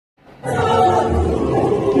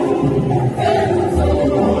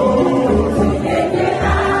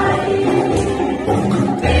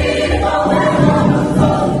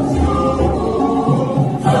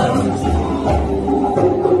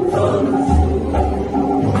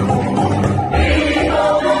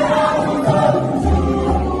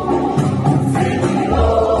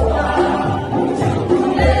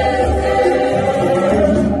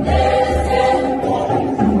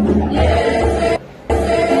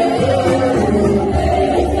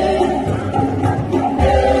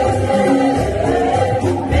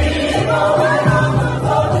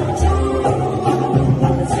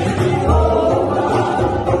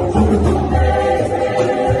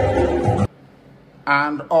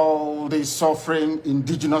and all the suffering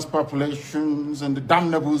indigenous populations in the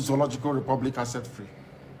damnable zoological republic are set free.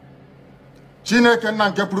 Chineke na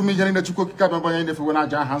nke pụrụ ihe niile Chukwu okike abịa onye na-efe na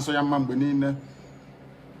aja aha nsọ ya mma mgbe niile.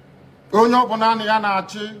 Onye ọbụla na ya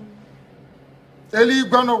na-achị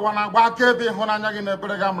eluigwe n'ụwa na-agba akaebe ịhụnanya gị na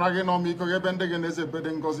ebere gị amara gị na ọmịiko gị ebe ndị gị na-eze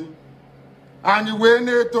ebede ngọzi. Anyị wee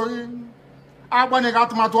na-etoghị agbanyeghị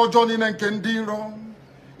atụmatụ ọjọọ niile nke ndị iro.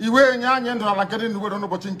 Iwe nye anyị ndụ ala nke dị n'uwe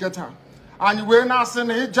n'ụbọchị nke taa. Anyị wee na-asị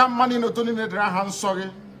na ịja mma niile otu niile dịrị aha nsọ gị.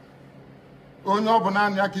 Onye ọbụla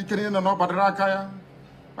anyị aka ike niile na ọ gbadara aka ya.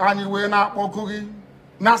 Anyị wee na-akpọku gị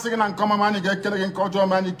na-asị gị na nke ọma anyị ga-ekele gị, nke ọjọọ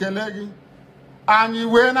ma anyị kelee gị. Anyị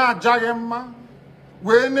wee na-aja gị mma,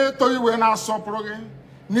 wee na-eto gị, wee na-asọpụrụ gị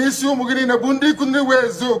n'isi ụmụ gị niile bụ ndị ikwu ndị wee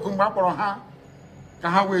eziokwu mgbe a kpọrọ ha ka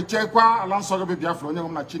ha wee chekwaa ala nsọ gị bụ Biafra onye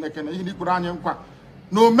nwe na Chineke na ihe ndị kwuru anyị nkwa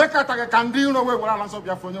na o mekataghị ka ndị iro wee were ala nsọ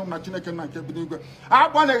Biafra onye nwe na Chineke na nke bi n'igwe.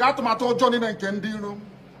 Agbanyeghị atụmatụ ọjọọ niile nke ndị iro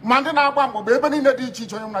ma ndị na-agba mgbọgba ebe niile dị iche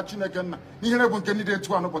iche onye nwe na Chineke nna ihere bụ nke ndị dị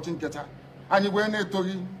etu a n'ụbọchị nke taa. Anyị wee na-eto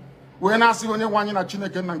gị, wee na-asị onye nwe anyị na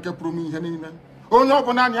Chineke nna nke pụrụ m ihe niile. Onye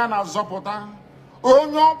ọbụla anyị a na-azọpụta,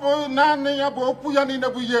 onye ọbụla naanị ya bụ okwu ya niile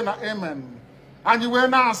bụ ihe na amen. Anyị wee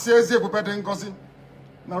na-asị ezi ebube dị ngọzi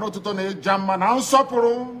na n'ụtụtụ na ịja mma na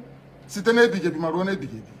nsọpụrụ site n'ebighị ebi ma ruo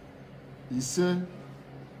n'ebighị ebi. Ise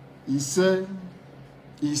ise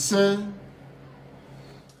ise.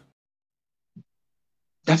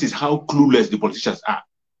 That is how clueless the politicians are.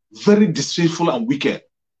 Very deceitful and wicked.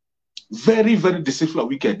 Very, very deceitful and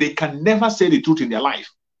wicked. They can never say the truth in their life.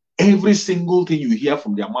 Every single thing you hear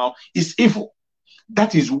from their mouth is evil.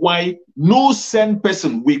 That is why no sane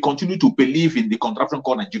person will continue to believe in the contraption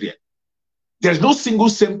called Nigeria. There's no single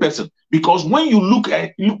sane person, because when you look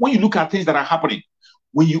at things that are happening,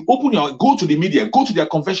 when you go to the media, go to their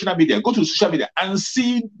conventional media, go to the social media and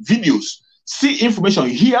see videos, see information,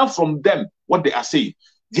 hear from them what they are saying,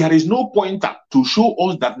 there is no pointer to show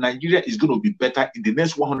us that Nigeria is going to be better in the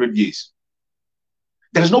next 100 years.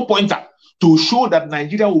 There is no pointer to show that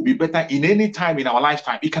Nigeria will be better in any time in our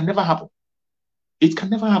lifetime. It can never happen. It can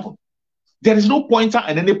never happen. There is no pointer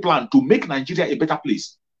and any plan to make Nigeria a better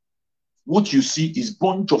place. What you see is a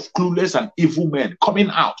bunch of clueless and evil men coming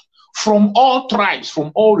out from all tribes,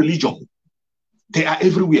 from all religions. They are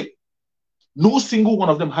everywhere. No single one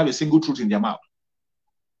of them have a single truth in their mouth.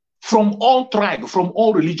 From all tribes, from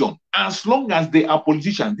all religions, as long as they are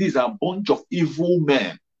politicians, these are a bunch of evil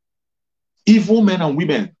men. Evil men and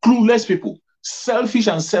women, clueless people, selfish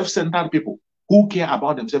and self-centered people who care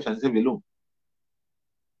about themselves and themselves alone.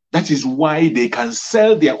 That is why they can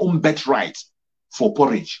sell their own birthright for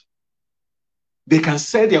porridge. They can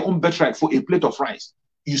sell their own birthright for a plate of rice.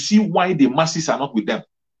 You see why the masses are not with them.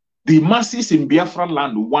 The masses in Biafra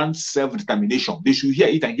land want self-determination. They should hear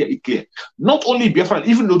it and hear it clear. Not only Biafra,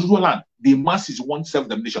 even the Oduduwa land, the masses want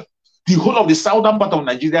self-determination. The whole of the southern part of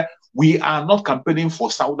Nigeria, we are not campaigning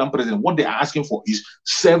for southern president. What they are asking for is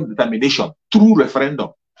self-determination through referendum.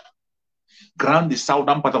 Grant the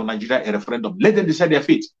southern part of Nigeria a referendum. Let them decide their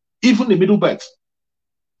fate. Even the middle belt,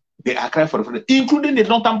 they are crying for referendum. Including the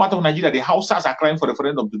northern part of Nigeria, the Hausas are crying for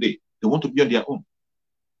referendum today. They want to be on their own.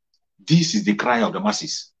 This is the cry of the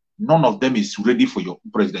masses. None of them is ready for your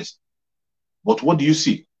presidency. But what do you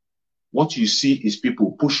see? What you see is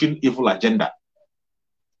people pushing evil agenda,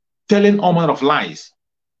 telling all manner of lies,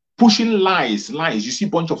 pushing lies. You see a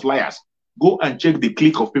bunch of liars. Go and check the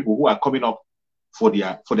clique of people who are coming up for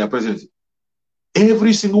their presidency.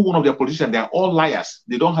 Every single one of their politicians, they are all liars.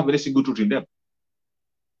 They don't have any single truth in them.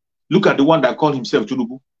 Look at the one that called himself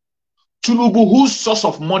Tinubu. Tinubu, whose source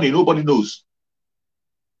of money nobody knows.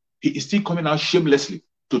 He is still coming out shamelessly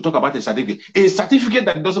to talk about a certificate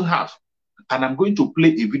that he doesn't have. And I'm going to play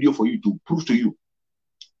a video for you to prove to you.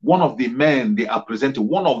 One of the men they are presenting,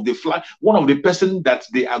 one of the person that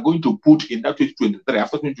they are going to put in that 2023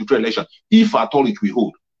 after 2023 election, if at all it will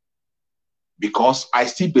hold. Because I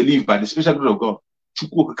still believe by the special grace of God,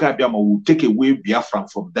 Chukwuka will take away Biafra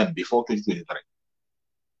from them before 2023.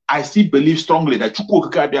 I still believe strongly that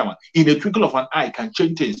Chukwuka in a twinkle of an eye can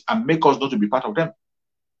change things and make us not to be part of them.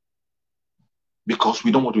 Because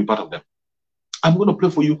we don't want to be part of them. I'm going to play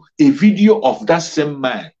for you a video of that same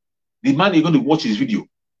man. The man you're going to watch his video.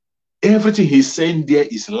 Everything he's saying there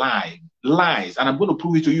is lies, and I'm going to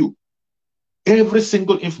prove it to you. Every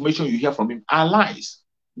single information you hear from him are lies.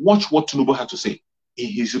 Watch what Tinubu had to say in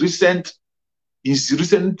his recent is it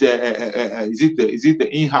the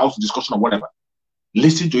in-house discussion or whatever.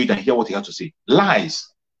 Listen to it and hear what he had to say. Lies.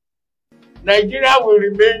 Nigeria will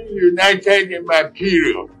remain united in my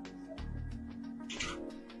period,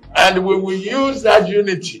 and we will use that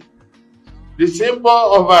unity, the symbol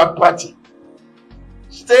of our party,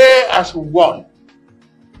 stay as one,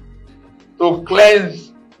 to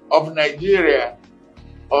cleanse of Nigeria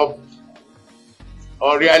of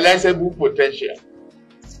unrealizable potential.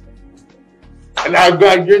 And I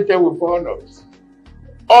graduated with honors.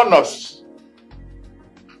 Honors.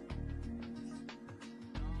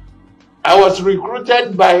 I was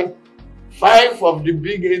recruited by 5 of the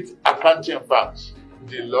big 8 accounting firms,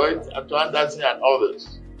 Deloitte, Anderson, and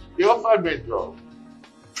others. They offered me a job.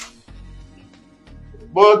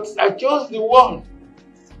 But I chose the one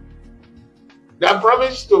that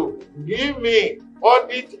promised to give me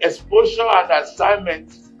audit exposure and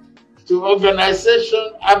assignment to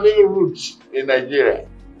organization having roots in Nigeria.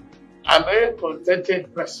 I'm a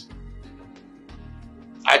contented person.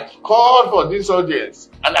 I called for this audience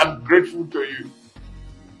and I'm grateful to you.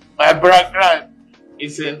 My background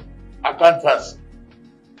is in accountancy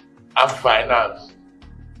and finance.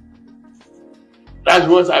 That's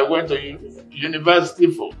what I went to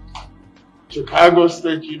university for, Chicago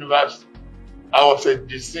State University. I was a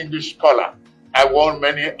distinguished scholar. I won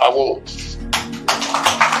many awards.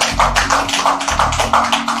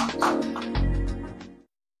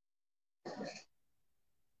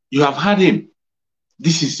 You have heard him.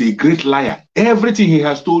 This is a great liar. Everything he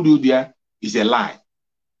has told you there is a lie.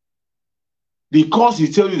 The course he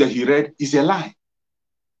tells you that he read is a lie.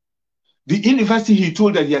 The university he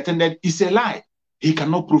told that he attended is a lie. He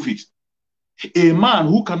cannot prove it. A man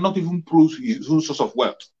who cannot even prove his own source of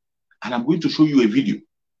wealth. And I'm going to show you a video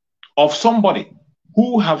of somebody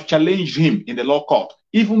who have challenged him in the law court,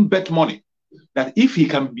 even bet money, that if he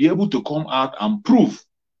can be able to come out and prove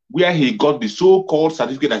where he got the so-called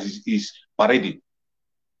certificate that is parading,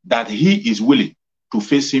 that he is willing to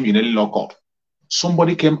face him in any law court.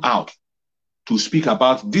 Somebody came out to speak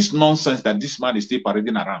about this nonsense that this man is still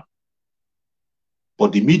parading around.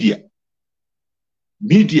 But the media,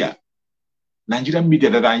 Nigerian media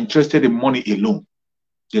that are interested in money alone,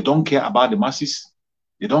 they don't care about the masses.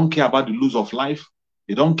 They don't care about the loss of life.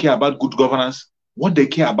 They don't care about good governance. What they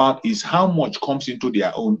care about is how much comes into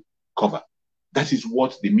their own cover. That is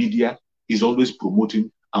what the media is always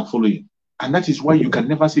promoting and following. And that is why you can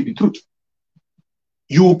never see the truth.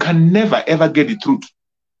 You can never, ever get the truth.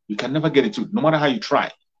 You can never get the truth. No matter how you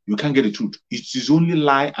try, you can't get the truth. It is only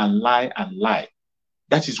lie and lie and lie.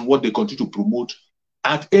 That is what they continue to promote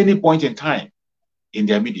at any point in time in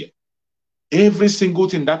their media. Every single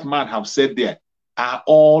thing that man have said there are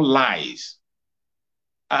all lies.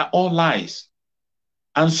 Are all lies.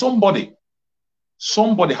 And somebody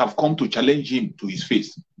have come to challenge him to his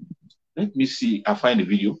face. Let me see. I find the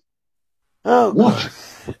video. Oh, watch.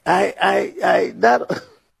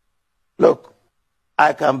 Look,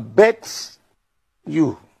 I can bet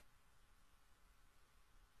you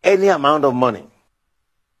any amount of money.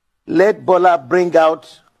 Let Bola bring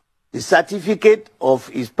out the certificate of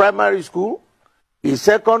his primary school, his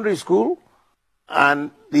secondary school,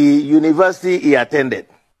 and the university he attended.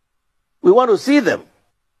 We want to see them.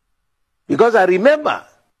 Because I remember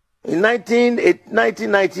in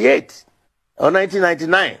 1998 or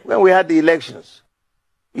 1999, when we had the elections,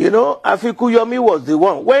 you know, Afikuyomi was the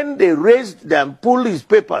one. When they raised and pulled his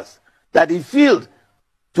papers that he filled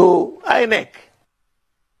to INEC,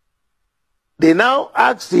 they now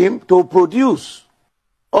asked him to produce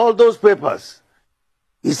all those papers.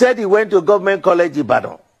 He said he went to Government College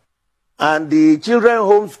Ibadan and the children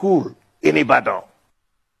home school in Ibadan.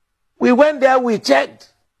 We went there, we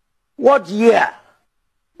checked. What year?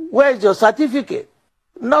 Where is your certificate?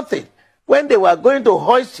 Nothing. When they were going to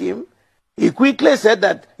hoist him, he quickly said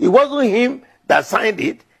that it wasn't him that signed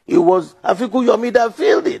it. It was Afikuyomi that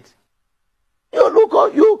filled it. You look,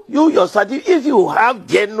 your certificate. If you have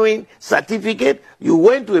genuine certificate, you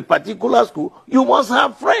went to a particular school, you must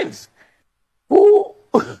have friends who,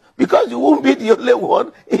 because you won't be the only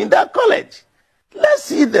one in that college. Let's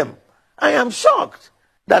see them. I am shocked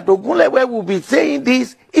that Ogunlewe will be saying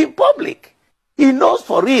this in public. He knows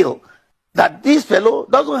for real that this fellow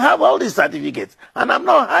doesn't have all these certificates, and I'm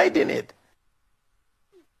not hiding it.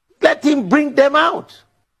 Let him bring them out.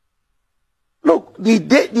 Look, the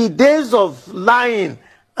days of lying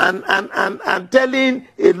and telling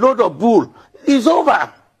a load of bull is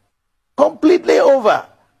over. Completely over.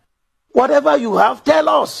 Whatever you have, tell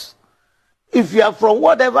us. If you are from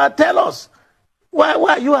whatever, tell us. Why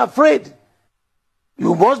are you afraid?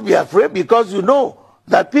 You must be afraid because you know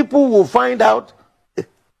that people will find out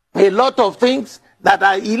a lot of things that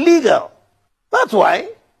are illegal. That's why.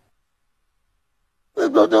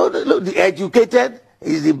 The educated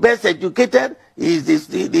is the best educated, is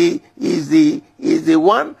the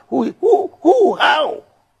one who how?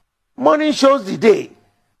 Money shows the day.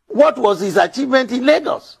 What was his achievement in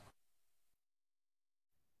Lagos?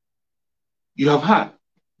 You have heard.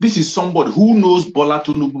 This is somebody who knows Bola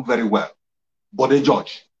Tinubu very well, but a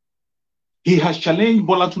judge. He has challenged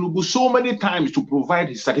Bola Tinubu so many times to provide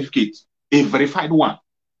his certificate, a verified one.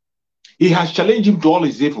 He has challenged him to all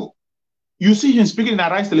his evil. You see him speaking in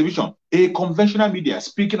Arise Television, a conventional media,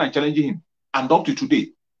 speaking and challenging him. And up to today,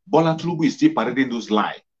 Bola Tinubu is still parading those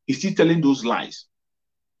lies. He's still telling those lies.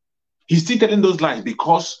 He's still telling those lies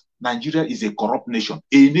because Nigeria is a corrupt nation,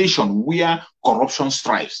 a nation where corruption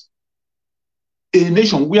strives, a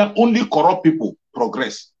nation where only corrupt people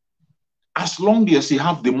progress. As long as you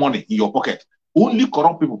have the money in your pocket, only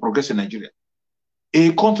corrupt people progress in Nigeria.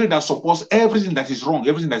 A country that supports everything that is wrong,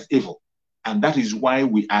 everything that is evil. And that is why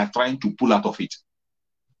we are trying to pull out of it.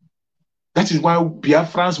 That is why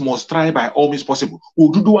Biafrans must try by all means possible.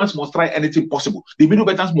 Oduduans must try anything possible. The Middle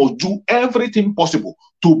Belters must do everything possible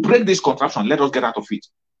to break this contraption. Let us get out of it.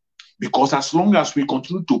 Because as long as we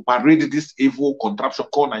continue to parade this evil contraption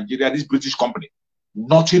called Nigeria, this British company,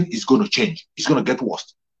 nothing is going to change. It's going to get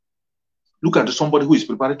worse. Look at somebody who is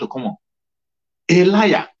preparing to come on. A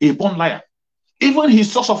liar, a born liar. Even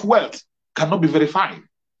his source of wealth cannot be verified.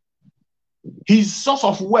 His source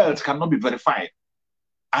of wealth cannot be verified.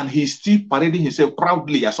 And he's still parading himself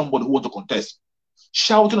proudly as somebody who wants to contest.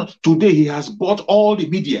 Shouting, today he has bought all the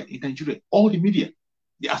media in Nigeria. All the media.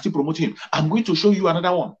 They are still promoting him. I'm going to show you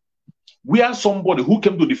another one. Where somebody who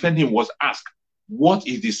came to defend him was asked, what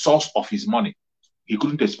is the source of his money? He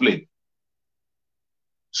couldn't explain.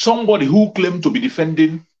 Somebody who claimed to be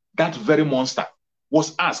defending that very monster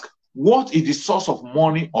was asked, what is the source of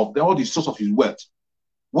money of the, or the source of his wealth?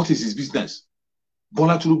 What is his business?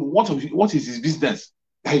 Bola Tinubu, what is his business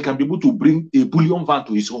that he can be able to bring a bullion van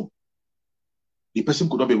to his home? The person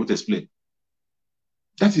could not be able to explain.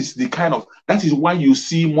 That is the kind of, that is why you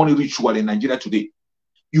see money ritual in Nigeria today.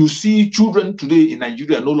 You see children today in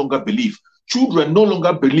Nigeria no longer believe. Children no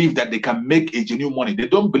longer believe that they can make a genuine money. They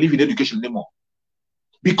don't believe in education anymore.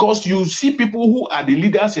 Because you see people who are the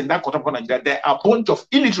leaders in that contemporary Nigeria, they are a bunch of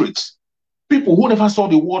illiterates. People who never saw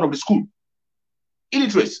the word of the school.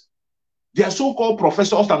 Illiterates. They are so-called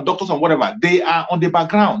professors and doctors and whatever. They are on the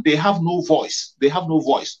background. They have no voice. They have no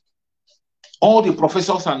voice. All the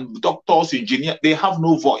professors and doctors, engineers, they have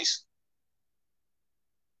no voice.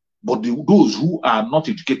 But those who are not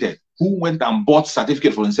educated, who went and bought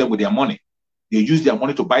certificate for themselves with their money, they use their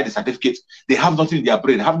money to buy the certificate. They have nothing in their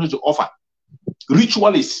brain. They have nothing to offer.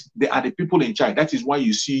 Ritualists, they are the people in charge. That is why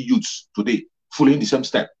you see youths today following the same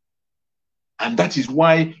step. And that is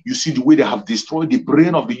why you see the way they have destroyed the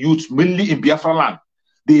brain of the youth, mainly in Biafra land.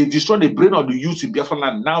 They destroyed the brain of the youth in Biafra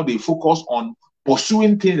land. Now they focus on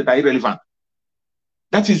pursuing things that are irrelevant.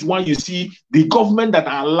 That is why you see the government that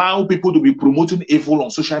allow people to be promoting evil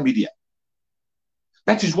on social media.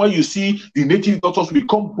 That is why you see the native doctors will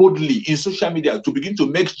come boldly in social media to begin to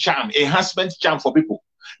make charm, enhancement charm for people.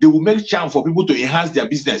 They will make charm for people to enhance their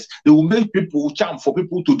business. They will make people charm for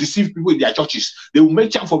people to deceive people in their churches. They will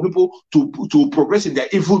make charm for people to progress in their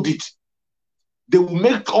evil deeds. They will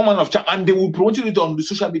make all manner of charm and they will promote it on the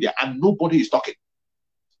social media and nobody is talking.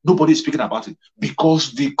 Nobody is speaking about it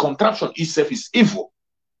because the contraption itself is evil.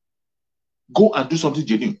 Go and do something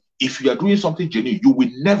genuine. If you are doing something genuine, you will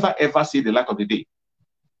never ever see the light of the day.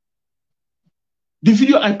 The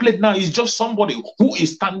video I played now is just somebody who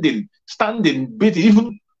is standing,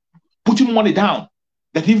 even putting money down,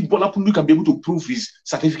 that if Bola Tinubu can be able to prove his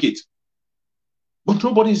certificate. But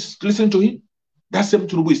nobody is listening to him. That same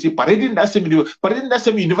Tinubu is still parading that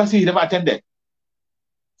same university he never attended.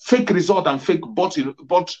 Fake result and fake bought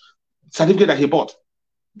certificate that he bought.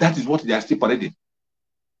 That is what they are still parading.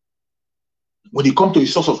 When he comes to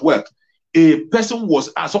his source of wealth, a person was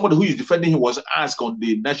asked, somebody who is defending him was asked on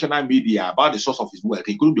the national media about the source of his wealth.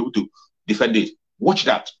 He couldn't be able to defend it. Watch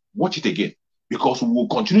that. Watch it again. Because we will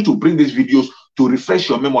continue to bring these videos to refresh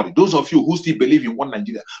your memory. Those of you who still believe in one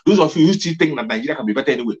Nigeria, those of you who still think that Nigeria can be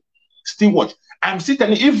better anyway, still watch. I'm still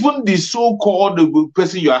telling you, even the so-called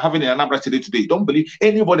person you are having in Anambra today, don't believe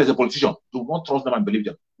anybody as a politician. Do not trust them and believe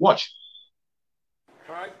them. Watch.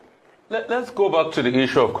 All right. Let's go back to the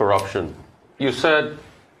issue of corruption. You said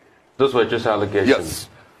those were just allegations. Yes.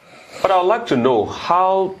 But I'd like to know,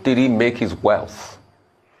 how did he make his wealth?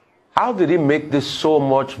 How did he make this so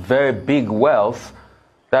much very big wealth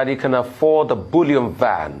that he can afford a bullion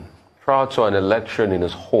van prior to an election in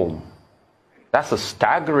his home? That's a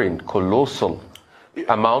staggering, colossal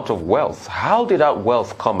amount of wealth. How did that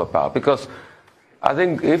wealth come about? Because I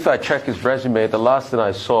think if I check his resume, the last thing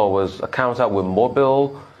I saw was accountant with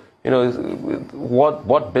Mobile. You know,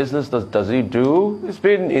 what business does he do? He's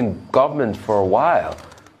been in government for a while.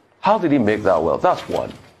 How did he make that wealth? That's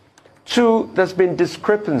one. Two, there's been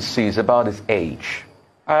discrepancies about his age.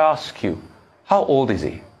 I ask you, how old is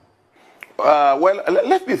he? Well,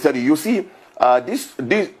 let me tell you. You see,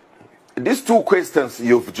 these two questions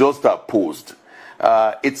you've just posed,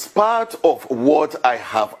 it's part of what I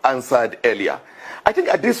have answered earlier. I think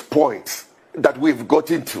at this point that we've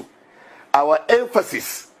got into, our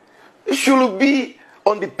emphasis should be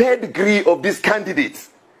on the pedigree of this candidate,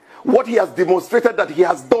 what he has demonstrated that he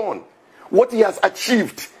has done, what he has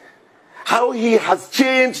achieved, how he has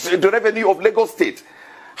changed the revenue of Lagos State,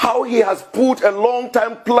 how he has put a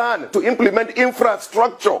long-term plan to implement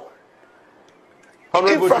infrastructure.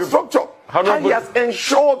 How he has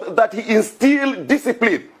ensured that he instilled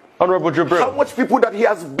discipline. Honorable Jibril. How much people that he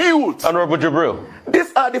has built. Honorable Jibril.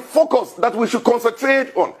 These are the focus that we should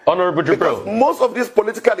concentrate on. Honorable Jibril. Because most of these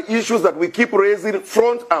political issues that we keep raising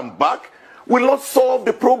front and back will not solve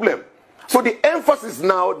the problem. So the emphasis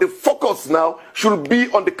now, the focus now, should be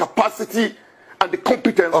on the capacity and the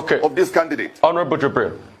competence of this candidate. Honorable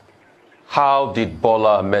Jibril, how did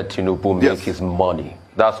Bola Ahmed Tinubu make his money?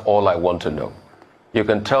 That's all I want to know. You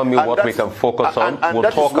can tell me what we can focus on.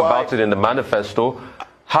 We'll talk about it in the manifesto.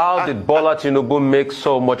 How did Bola Tinubu make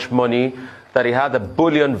so much money that he had a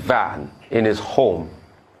bullion van in his home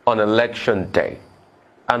on election day?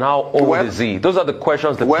 And how old is he? Those are the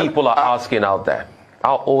questions that people are asking out there.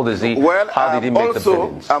 How old is he? How did he make the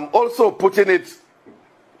billions? I'm also putting it...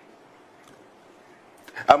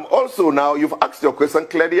 I'm also now, you've asked your question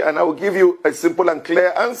clearly, and I will give you a simple and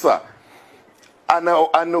clear answer.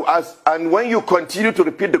 And when you continue to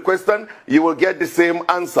repeat the question, you will get the same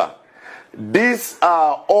answer. These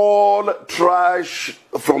are all trash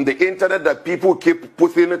from the internet that people keep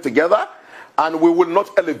putting together, and we will not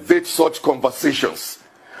elevate such conversations.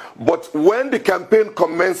 But when the campaign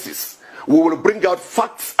commences, we will bring out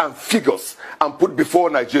facts and figures and put before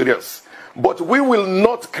Nigerians. But we will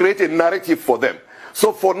not create a narrative for them.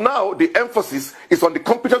 So for now, the emphasis is on the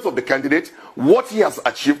competence of the candidate, what he has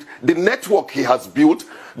achieved, the network he has built,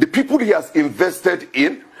 the people he has invested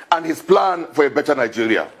in, and his plan for a better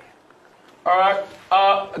Nigeria. All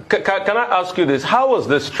right. Can I ask you this? How was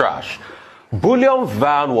this trash? Bullion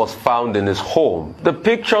van was found in his home. The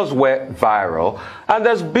pictures were viral, and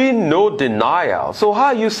there's been no denial. So how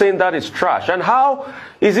are you saying that is trash? And how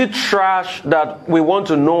is it trash that we want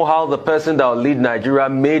to know how the person that will lead Nigeria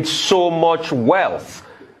made so much wealth?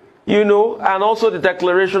 You know, and also the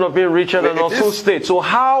declaration of being rich and also state. So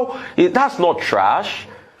that's not trash.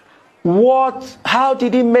 How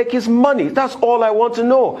did he make his money? That's all I want to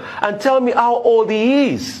know. And tell me how old he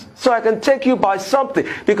is, so I can take you by something.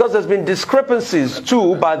 Because there's been discrepancies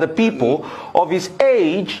too by the people of his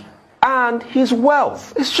age and his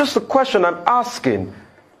wealth. It's just a question I'm asking.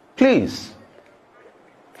 Please.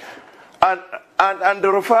 And the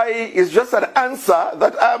Rufai is just an answer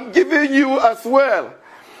that I'm giving you as well.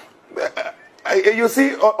 You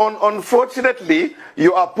see, unfortunately,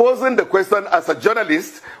 you are posing the question as a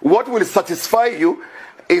journalist. What will satisfy you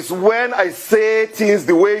is when I say things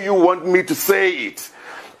the way you want me to say it.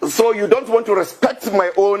 So you don't want to respect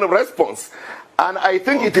my own response. And I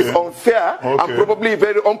think it is unfair and probably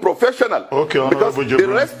very unprofessional. Because the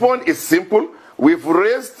response is simple. We've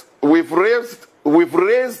raised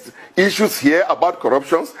issues here about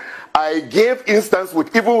corruptions. I gave instance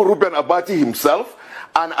with even Ruben Abati himself.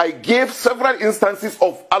 And I gave several instances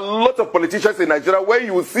of a lot of politicians in Nigeria where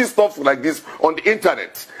you will see stuff like this on the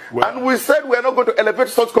internet. And we said we are not going to elevate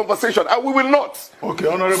such conversation, and we will not.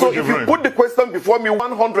 So if you put the question before me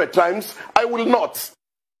 100 times, I will not.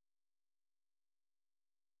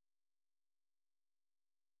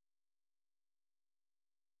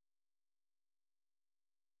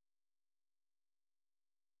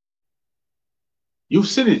 You've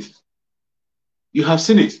seen it. You have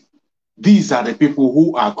seen it. These are the people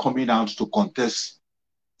who are coming out to contest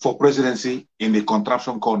for presidency in the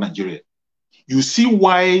contraption called Nigeria. You see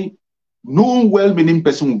why no well-meaning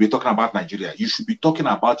person will be talking about Nigeria. You should be talking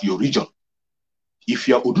about your region. If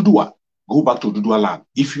you're Oduduwa, go back to Oduduwa land.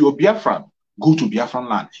 If you're Biafran, go to Biafran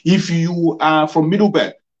land. If you are from Middle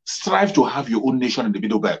Belt, strive to have your own nation in the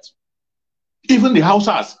Middle Belt. Even the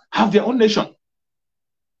Hausas have their own nation.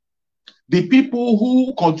 The people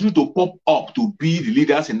who continue to pop up to be the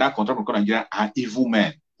leaders in that contraption called Nigeria are evil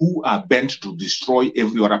men who are bent to destroy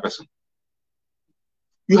every other person.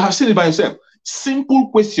 You have seen it by yourself. Simple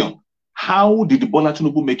question. How did Bola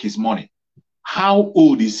Tinubu make his money? How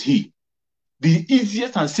old is he? The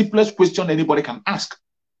easiest and simplest question anybody can ask.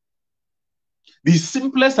 The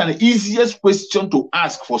simplest and easiest question to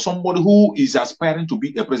ask for somebody who is aspiring to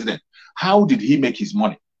be a president. How did he make his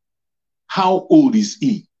money? How old is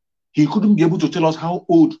he? He couldn't be able to tell us how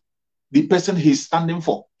old the person he's standing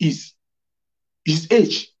for is. His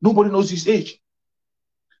age. Nobody knows his age.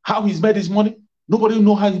 How he's made his money. Nobody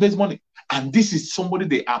knows how he made his money. And this is somebody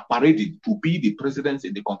they are parading to be the president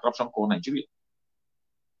in the contraption called Nigeria.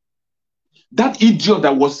 That idiot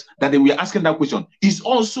that they were asking that question is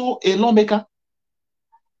also a lawmaker.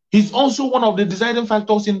 He's also one of the deciding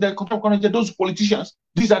factors in the contraption. Those politicians,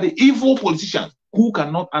 these are the evil politicians who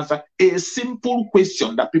cannot answer a simple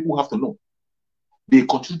question that people have to know. They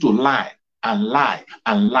continue to lie and lie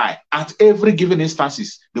and lie. At every given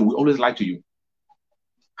instances, they will always lie to you.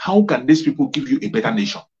 How can these people give you a better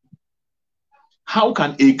nation? How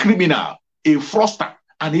can a criminal, a fraudster,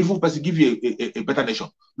 an evil person give you a better nation?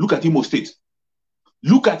 Look at Imo State.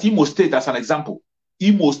 Look at Imo State as an example.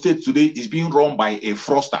 Imo State today is being run by a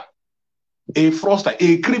fraudster. A fraudster,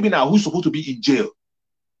 a criminal who's supposed to be in jail.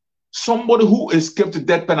 Somebody who escaped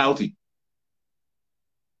death penalty.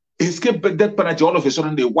 Escaped death penalty, all of a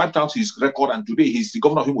sudden they wiped out his record, and today he's the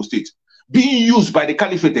governor of Imo State, being used by the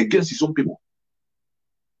caliphate against his own people.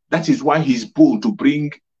 That is why he's bold to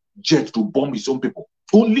bring jet to bomb his own people.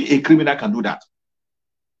 Only a criminal can do that.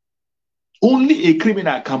 Only a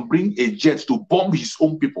criminal can bring a jet to bomb his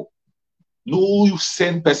own people. No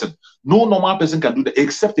sane person, no normal person can do that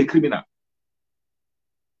except a criminal.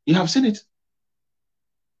 You have seen it.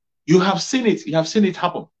 You have seen it. You have seen it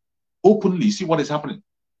happen openly. See what is happening.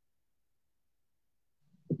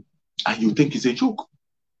 And you think it's a joke.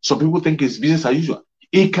 Some people think it's business as usual.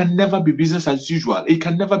 It can never be business as usual. It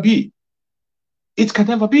can never be. It can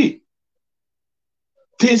never be.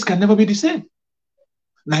 Things can never be the same.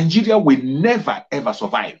 Nigeria will never ever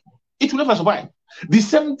survive. It will never survive. The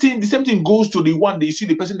same thing goes to the one that you see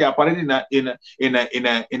the person they are parading in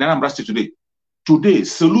Anambra State today. Today,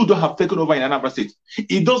 Soludo have taken over in Anambra State.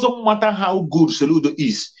 It doesn't matter how good Soludo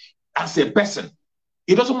is as a person.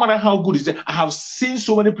 It doesn't matter how good he is. I have seen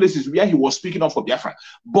so many places where he was speaking up for Biafra.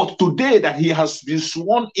 But today that he has been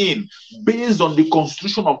sworn in based on the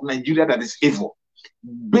constitution of Nigeria that is evil,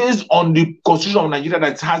 based on the constitution of Nigeria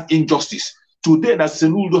that has injustice, today that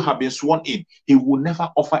Soludo have been sworn in, he will never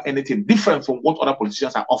offer anything different from what other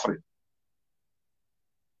politicians are offering.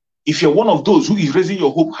 If you're one of those who is raising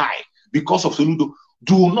your hope high because of Soludo,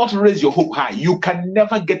 do not raise your hope high. You can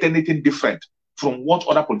never get anything different from what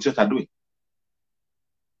other politicians are doing.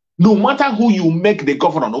 No matter who you make the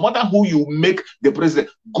governor, no matter who you make the president,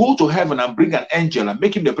 go to heaven and bring an angel and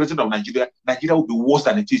make him the president of Nigeria, Nigeria will be worse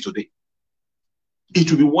than it is today.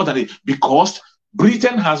 It will be worse than it, because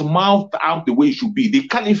Britain has mouthed out the way it should be. The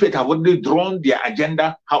caliphate have already drawn their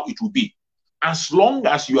agenda how it will be. As long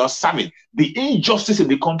as you are serving, the injustice in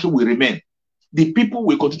the country will remain. The people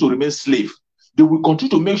will continue to remain slaves. They will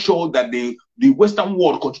continue to make sure that the Western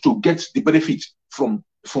world continue to get the benefit from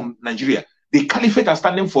Nigeria. The caliphate are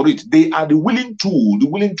standing for it. They are the willing tool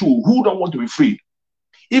who don't want to be free.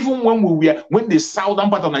 Even when the southern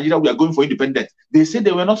part of Nigeria we are going for independence, they said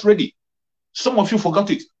they were not ready. Some of you forgot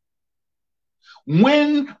it.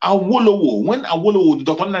 When Awolowo,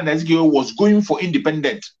 Dr. Nnamdi was going for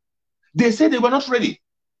independence, they said they were not ready.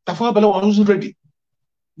 Tafawa Balewa wasn't ready.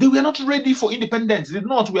 They were not ready for independence. We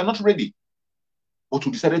are not ready. But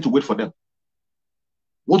we decided to wait for them.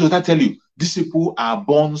 What does that tell you? These people are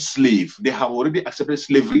born slaves. They have already accepted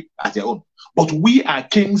slavery as their own. But we are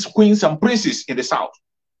kings, queens, and princes in the south.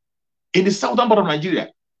 In the southern part of Nigeria,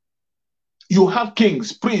 you have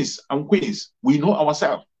kings, princes, and queens. We know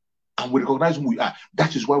ourselves, and we recognize who we are.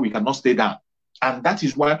 That is why we cannot stay down. And that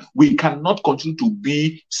is why we cannot continue to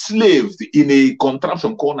be slaves in a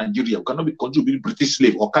contraption called Nigeria. We cannot continue to be British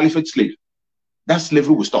slave or caliphate slave. That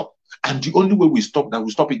slavery will stop. And the only way we stop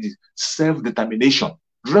it is self-determination,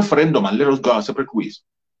 referendum, and let us go our separate ways.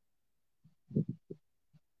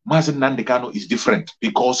 Mazi Nnamdi Kanu is different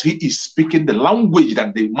because he is speaking the language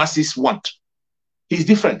that the masses want. He's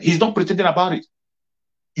different. He's not pretending about it.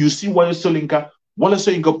 You see Professor Wole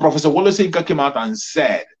Soyinka came out and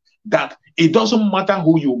said that it doesn't matter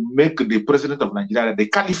who you make the president of Nigeria, the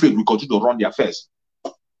caliphate will continue to run the affairs.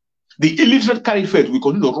 The illiterate caliphate will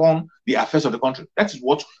continue to run the affairs of the country. That is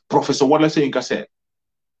what Professor Wole Soyinka said.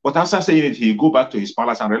 But after saying it, he go back to his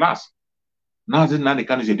palace and relax. Mazi Nnamdi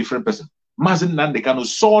Kanu is a different person. Mazi Nnamdi Kanu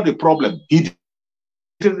saw the problem. He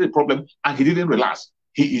did the problem and he didn't relax.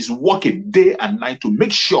 He is working day and night to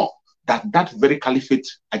make sure that that very caliphate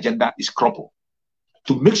agenda is crumpled.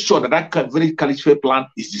 To make sure that that very caliphate plan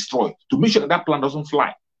is destroyed. To make sure that that plan doesn't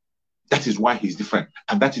fly. That is why he's different.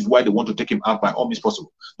 And that is why they want to take him out by all means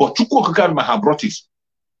possible. But Chukwu Okikabiyama have brought it.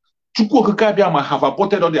 Chukwu Okikabiyama have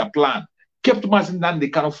aborted all their plan. Kept Mazi Nnamdi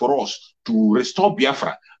Kanu for us to restore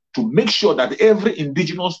Biafra, to make sure that every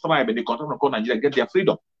indigenous tribe in the country of Nigeria get their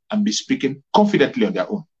freedom and be speaking confidently on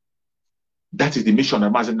their own. That is the mission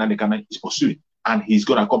that Mazi Nnamdi Kanu is pursuing, and he's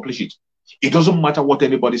going to accomplish it. It doesn't matter what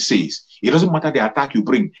anybody says. It doesn't matter the attack you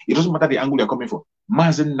bring. It doesn't matter the angle you're coming from.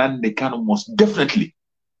 Mazi Nnamdi Kanu must definitely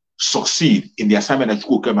succeed in the assignment that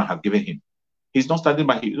Chuks have given him. He's not standing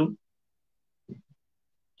by his own.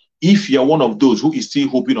 If you're one of those who is still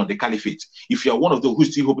hoping on the caliphate, if you're one of those who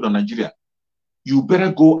is still hoping on Nigeria, you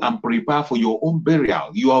better go and prepare for your own burial.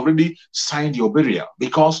 You already signed your burial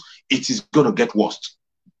because it is going to get worse.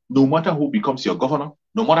 No matter who becomes your governor,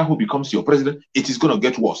 no matter who becomes your president, it is going to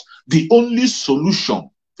get worse. The only solution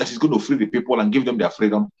that is going to free the people and give them their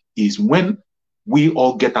freedom is when we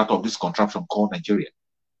all get out of this contraption called Nigeria.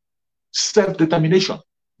 Self-determination.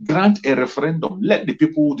 Grant a referendum. Let the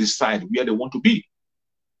people decide where they want to be.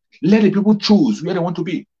 Let the people choose where they want to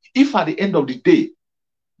be. If at the end of the day,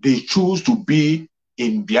 they choose to be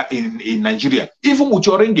in Nigeria, even with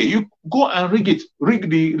your ringgit, you go and rig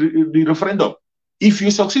the referendum. If you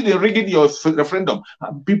succeed in rigging your referendum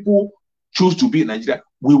and people choose to be in Nigeria,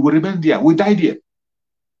 we will remain there. We die there.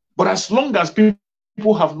 But as long as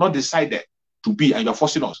people have not decided to be and you're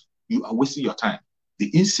forcing us, you are wasting your time. The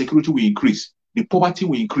insecurity will increase. The poverty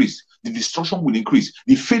will increase. The destruction will increase.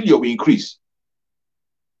 The failure will increase.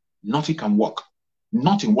 Nothing can work.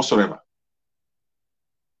 Nothing whatsoever.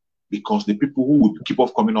 Because the people who will keep on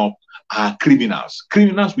coming up are criminals.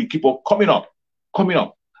 Criminals will keep on coming up.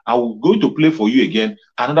 I will go to play for you again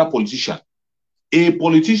another politician. A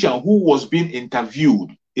politician who was being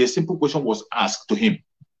interviewed. A simple question was asked to him.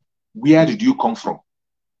 Where did you come from?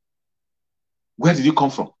 Where did you come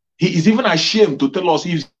from? He is even ashamed to tell us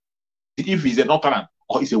if he's a northerner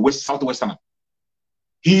or he's a southwesterner.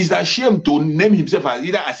 He is ashamed to name himself as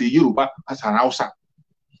either as a Yoruba, as an Hausa.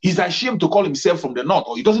 He's ashamed to call himself from the north,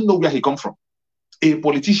 or he doesn't know where he comes from. A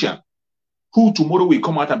politician who tomorrow will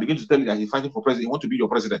come out and begin to tell you that he's fighting for president, he wants to be your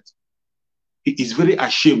president. He is very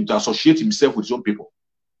ashamed to associate himself with his own people.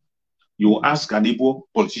 You will ask an Igbo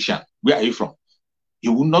politician, where are you from? He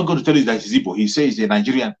will not go to tell you that he's Igbo. He says he's a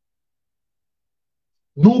Nigerian.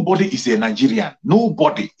 Nobody is a Nigerian.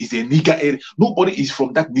 Nobody is a Niger area. Nobody is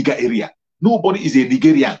from that Niger area. Nobody is a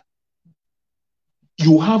Nigerian.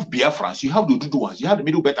 You have Biafrans, you have the Duduans, you have the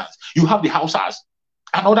Middle Betans, you have the Hausas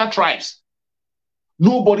and other tribes.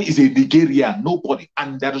 Nobody is a Nigerian, nobody.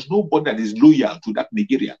 And there is nobody that is loyal to that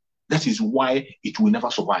Nigeria. That is why it will never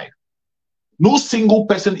survive. No single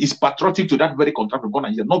person is patriotic to that very contract of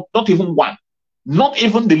Nigeria. Not even one. Not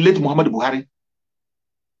even the late Muhammad Buhari.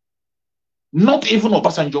 Not even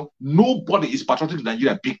Obasanjo. Nobody is patriotic to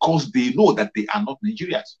Nigeria because they know that they are not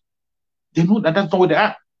Nigerians. They know that that's not what they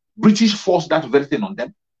are. British forced that very thing on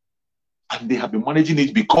them. And they have been managing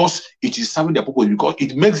it because it is serving their purpose, because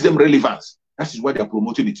it makes them relevant. That is why they are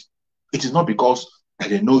promoting it. It is not because that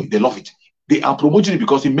they know they love it. They are promoting it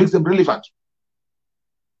because it makes them relevant.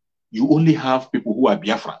 You only have people who are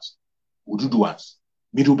Biafrans, Ududuans,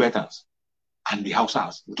 Middle Betans, and the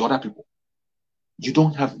Hausas with other people. You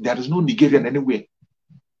don't have, there is no Nigerian anywhere.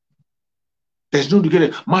 There's no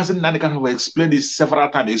Nigerian. Mazi Nnamdi Kanu have explained this several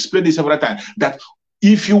times, that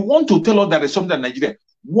if you want to tell us that there's something in Nigeria,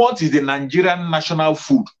 what is the Nigerian national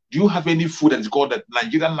food? Do you have any food that is called the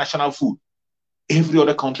Nigerian national food? Every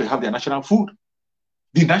other country have their national food.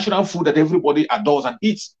 The national food that everybody adores and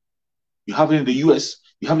eats. You have it in the US,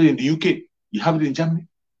 you have it in the UK, you have it in Germany.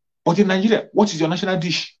 But in Nigeria, what is your national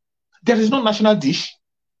dish? There is no national dish.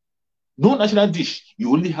 No national dish.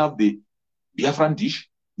 You only have the Biafran dish,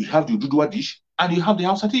 you have the Ududua dish, and you have the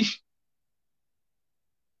Hausa dish.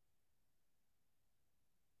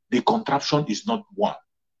 The contraption is not one.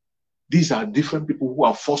 These are different people who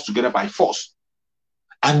are forced together by force.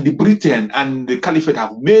 And the Britain and the Caliphate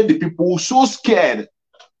have made the people so scared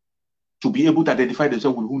to be able to identify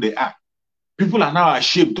themselves with whom they are. People are now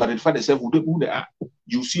ashamed to identify themselves with who they are.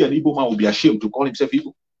 You see an Igbo man will be ashamed to call himself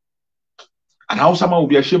Igbo. An Hausa man will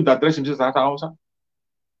be ashamed to address himself as Hausa.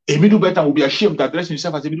 A Middle Betan will be ashamed to address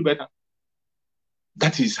himself as a Middle Betan.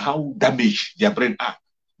 That is how damaged their brain are.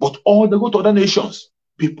 But all they go to other nations,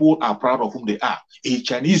 people are proud of whom they are. A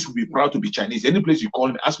Chinese will be proud to be Chinese. Any place you call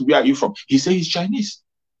him, ask where are you from? He says he's Chinese.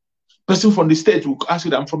 Person from the States will ask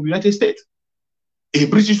you that I'm from the United States. A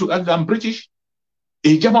British will ask that I'm British.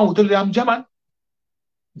 A German will tell you that I'm German.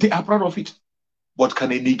 They are proud of it. But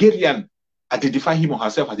can a Nigerian identify him or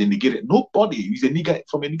herself as a Nigerian? Nobody is a Niger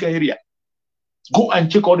from a Niger area. Go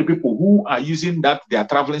and check all the people who are using that their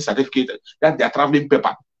traveling certificate, that their traveling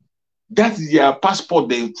paper. That's their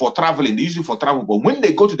passport for traveling. They use it for travel. But when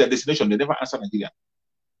they go to their destination, they never answer Nigeria.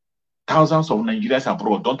 Thousands of Nigerians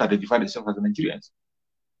abroad don't identify themselves as Nigerians.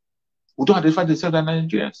 We don't identify themselves as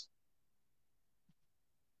Nigerians.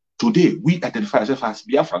 Today, we identify ourselves as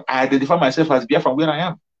Biafra. I identify myself as Biafra where I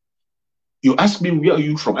am. You ask me, where are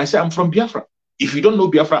you from? I say, I'm from Biafra. If you don't know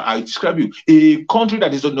Biafra, I describe you a country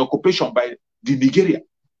that is under occupation by the Nigeria.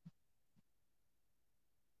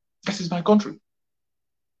 This is my country.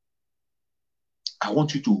 I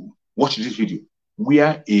want you to watch this video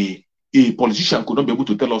where a politician could not be able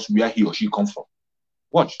to tell us where he or she comes from.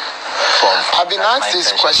 Watch. I've been asked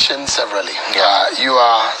this question severally. You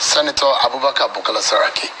are Senator Abubakar Bukola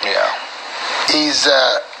Saraki. Yeah. Is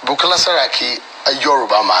Bukola Saraki a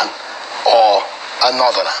Yoruba man or a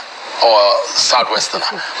northerner or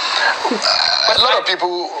southwesterner? A lot of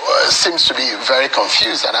people seems to be very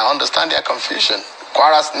confused, and I understand their confusion.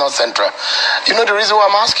 Kwara's not central. You know the reason why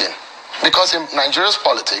I'm asking? Because in Nigeria's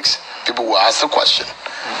politics, people will ask the question,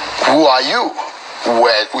 who are you?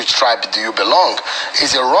 Which tribe do you belong?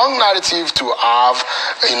 Is a wrong narrative to have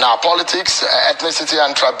in our politics, ethnicity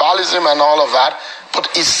and tribalism and all of that, but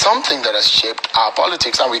it's something that has shaped our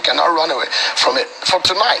politics and we cannot run away from it. For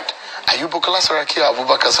tonight, are you Bukola Saraki or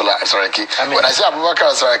Abubakar Saraki? When I say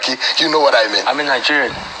Abubakar Saraki, you know what I mean. I'm a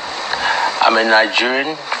Nigerian. I'm a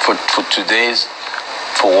Nigerian for today's,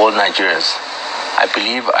 for all Nigerians. I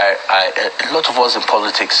believe a lot of us in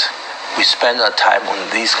politics, we spend our time on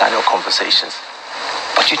these kind of conversations.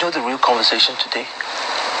 But you know the real conversation today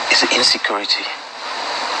is the insecurity.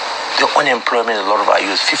 The unemployment in a lot of our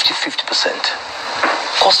youth, 50%.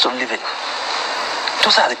 Cost of living.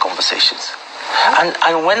 Those are the conversations. And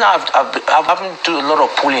when I've been doing a lot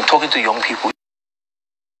of polling, talking to young people.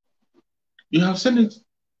 You have said it.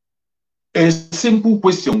 A simple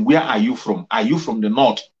question, where are you from? Are you from the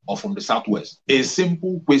north or from the southwest? A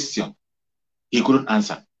simple question. He couldn't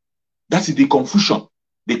answer. That's the confusion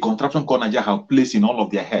the contraption called Nigeria have placed in all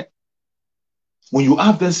of their head. When you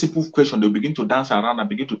ask them simple question, they'll begin to dance around and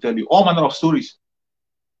begin to tell you all manner of stories.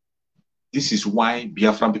 This is why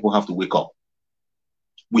Biafran people have to wake up.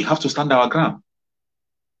 We have to stand our ground.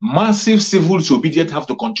 Massive civil disobedience have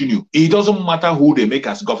to continue. It doesn't matter who they make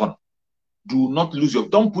as governor. Do not lose your,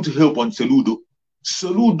 don't put help on Soludo.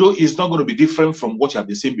 Soludo is not going to be different from what you have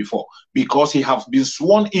been saying before, because he has been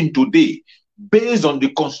sworn in today based on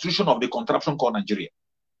the constitution of the contraption called Nigeria.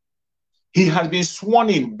 He has been sworn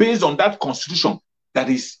in based on that constitution that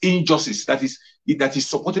is injustice, that is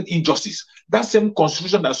supporting injustice. That same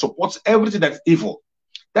constitution that supports everything that's evil.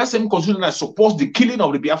 That same constitution that supports the killing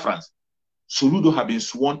of the Biafrans. Soludo has been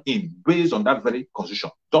sworn in based on that very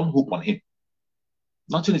constitution. Don't hope on him.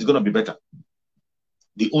 Nothing is going to be better.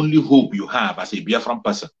 The only hope you have as a Biafran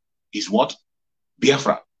person is what?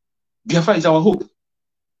 Biafra. Biafra is our hope.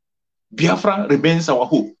 Biafra remains our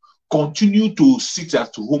hope. Continue to sit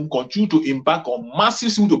at home, continue to embark on massive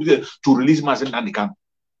civil disobedience to release Mazi Nnamdi Kanu.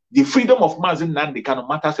 The freedom of Mazi Nnamdi Kanu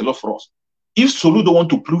matters a lot for us. If Soludo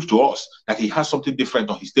wants to prove to us that he has something different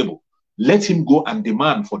on his table, let him go and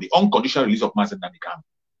demand for the unconditional release of Mazi Nnamdi Kanu.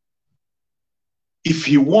 If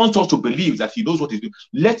he wants us to believe that he knows what he's doing,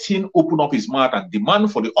 let him open up his mouth and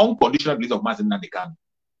demand for the unconditional release of Mazi Nnamdi Kanu.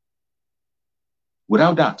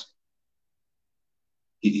 Without that,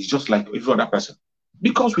 he is just like every other person.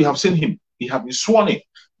 Because we have seen him, he has been sworn in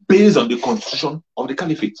based on the constitution of the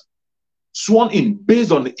caliphate. Sworn in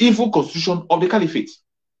based on the evil constitution of the caliphate.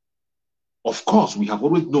 Of course, we have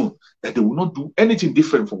always known that they will not do anything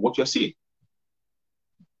different from what you are seeing.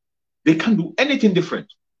 They can't do anything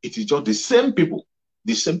different. It is just the same people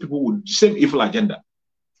with the same evil agenda.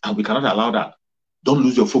 And we cannot allow that. Don't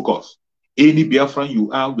lose your focus. Any Biafran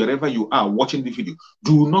you are, wherever you are watching the video,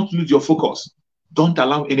 do not lose your focus. Don't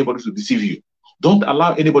allow anybody to deceive you. Don't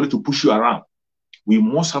allow anybody to push you around. We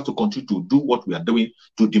must have to continue to do what we are doing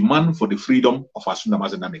to demand for the freedom of our son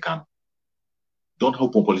Mazi Nnamdi Kanu. Don't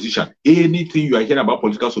hope on politicians. Anything you are hearing about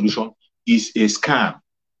political solution is a scam.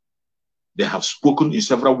 They have spoken in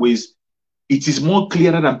several ways. It is more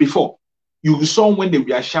clearer than before. You saw when they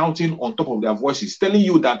were shouting on top of their voices, telling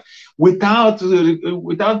you that without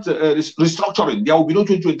restructuring, there will be no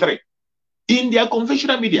 2023. In their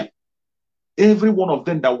conventional media, every one of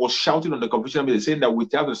them that was shouting on the conventional media saying that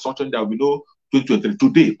without restructuring, there will be no 2023.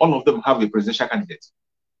 Today, all of them have a presidential candidate.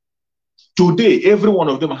 Today, every one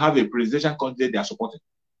of them have a presidential candidate they are supporting.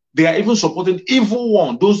 They are even supporting evil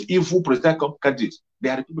one, those evil presidential candidates. They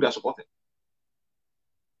are the people they are supporting.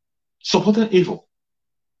 Supporting evil.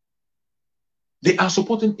 They are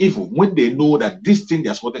supporting evil when they know that this thing they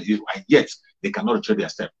are supporting is evil, and yet they cannot retrace their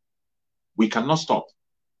step. We cannot stop.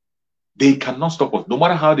 They cannot stop us. No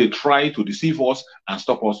matter how they try to deceive us and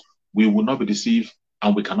stop us, we will not be deceived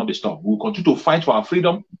and we cannot be stopped. We will continue to fight for our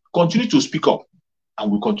freedom, continue to speak up,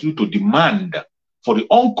 and we continue to demand for the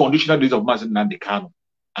unconditional release of Mazi Nnamdi Kanu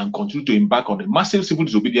and continue to embark on a massive civil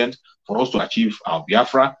disobedience for us to achieve our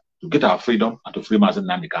Biafra, to get our freedom, and to free Mazi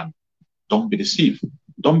Nnamdi Kanu. Don't be deceived.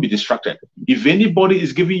 Don't be distracted. If anybody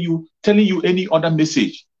is telling you any other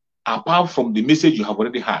message, apart from the message you have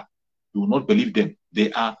already had, you will not believe them.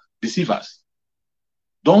 They are deceivers.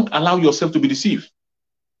 Don't allow yourself to be deceived.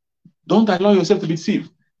 Don't allow yourself to be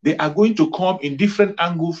deceived. They are going to come in different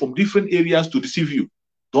angles from different areas to deceive you.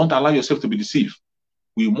 Don't allow yourself to be deceived.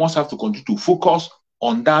 We must have to continue to focus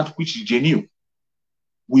on that which is genuine.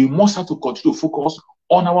 We must have to continue to focus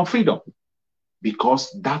on our freedom,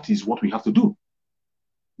 because that is what we have to do.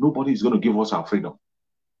 Nobody is going to give us our freedom.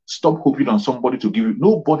 Stop hoping on somebody to give you.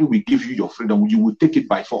 Nobody will give you your freedom. You will take it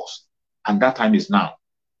by force. And that time is now.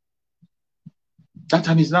 That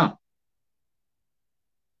time is now.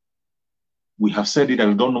 We have said it that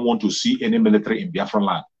we don't want to see any military in Biafra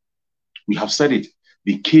land. We have said it.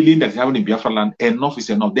 The killing that is happening in Biafra land, enough is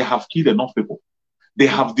enough. They have killed enough people. They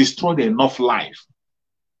have destroyed enough life.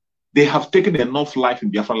 They have taken enough life in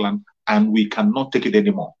Biafra land, and we cannot take it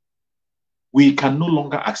anymore. We can no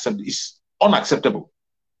longer accept it. It's unacceptable.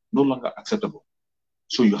 No longer acceptable.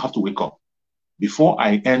 So you have to wake up. Before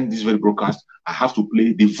I end this very broadcast, I have to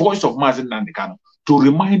play the voice of Mazi Nnamdi Kanu to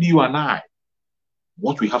remind you and I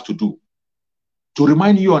what we have to do. To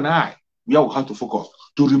remind you and I where we have to focus.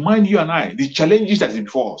 To remind you and I the challenges that is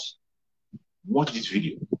before us. Watch this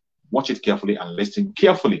video. Watch it carefully and listen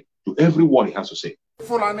carefully to every word he has to say.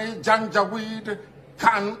 Fulani Janjaweed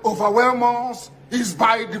can overwhelm us is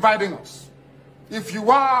by dividing us. If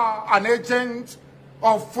you are an agent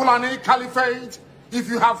of Fulani Caliphate, if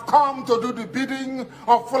you have come to do the bidding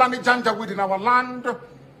of Fulani Janjaweed in our land,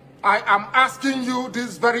 I am asking you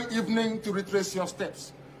this very evening to retrace your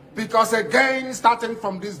steps. Because again, starting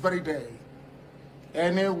from this very day,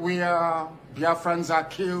 anywhere Biafrans are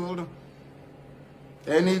killed,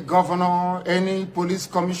 any governor, any police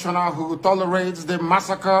commissioner who tolerates the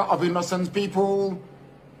massacre of innocent people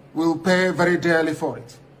will pay very dearly for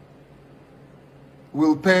it.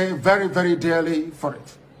 Will pay very, very dearly for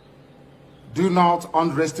it. Do not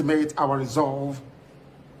underestimate our resolve.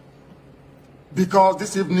 Because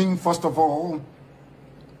this evening, first of all,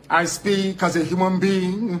 I speak as a human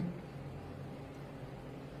being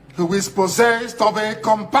who is possessed of a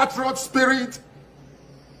compatriot spirit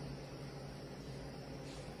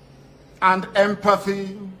and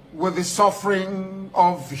empathy with the suffering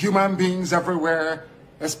of human beings everywhere,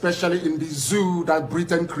 especially in the zoo that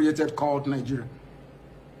Britain created called Nigeria.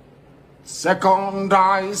 Second,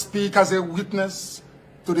 I speak as a witness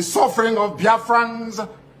to the suffering of Biafrans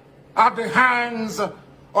at the hands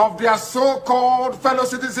of their so-called fellow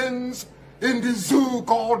citizens in the zoo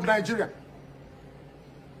called Nigeria.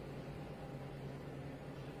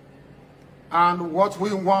 And what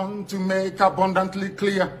we want to make abundantly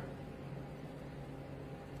clear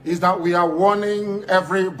is that we are warning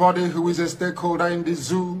everybody who is a stakeholder in the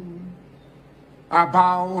zoo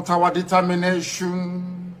about our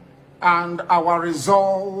determination and our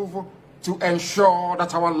resolve to ensure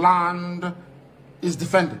that our land is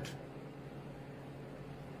defended.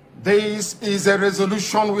 This is a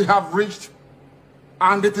resolution we have reached,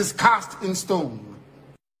 and it is cast in stone.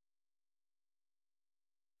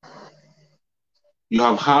 You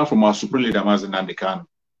have heard from our Supreme Leader, Mazi Nnamdi Kanu.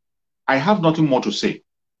 I have nothing more to say.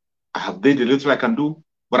 I have done the little I can do,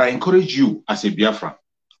 but I encourage you as a Biafran,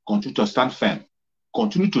 continue to stand firm,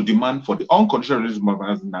 continue to demand for the unconditional release of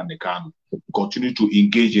Mazi Nnamdi Kanu, continue to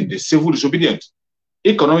engage in the civil disobedience,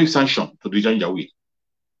 economic sanction to the Janjaweed,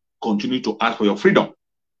 continue to ask for your freedom.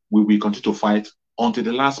 We will continue to fight until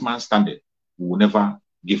the last man standing. We will never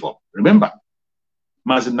give up. Remember,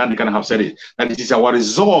 Mazi Nnamdi Kanu have said it, that it is our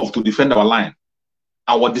resolve to defend our land.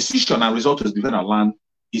 Our decision and result to defend our land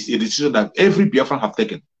is a decision that every Biafran have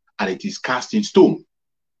taken, and it is cast in stone.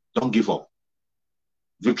 Don't give up.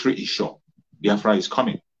 Victory is sure. Biafra is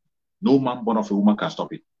coming. No man born of a woman can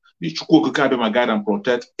stop it. May Chukwu Okike be my guide and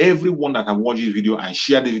protect everyone that have watched this video and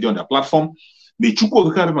shared this video on their platform. May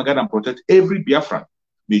Chukwu Okike be my guide and protect every Biafran.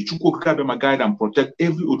 May Chukwu Okike be my guide and protect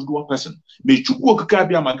every Oduduwa person. May Chukwu Okike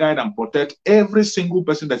be my guide and protect every single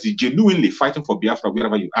person that is genuinely fighting for Biafra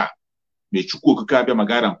wherever you are. May Chukwu Okike be my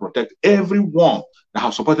guide and protect everyone that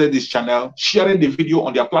have supported this channel, sharing the video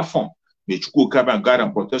on their platform. May Chukwu Okike be my guide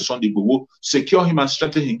and protect Sunday Igboho, secure him and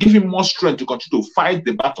strengthen him, give him more strength to continue to fight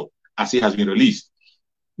the battle as he has been released.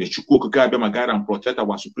 May Chukwu Okike be my guide and protect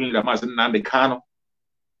our Supreme Leader, Mazi Nnamdi Kanu.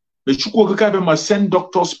 May Chukwu Okike be my send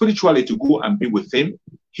doctor spiritually to go and be with him,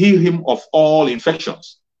 heal him of all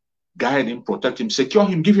infections, guide him, protect him, secure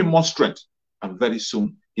him, give him more strength, and very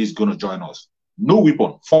soon he's going to join us. No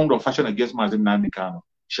weapon formed or fashioned against Mazi Nnamdi Kanu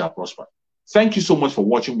shall prosper. Thank you so much for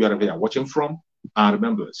watching wherever you are watching from. And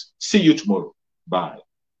remember this. See you tomorrow. Bye.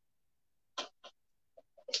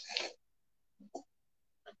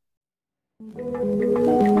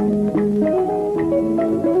 you.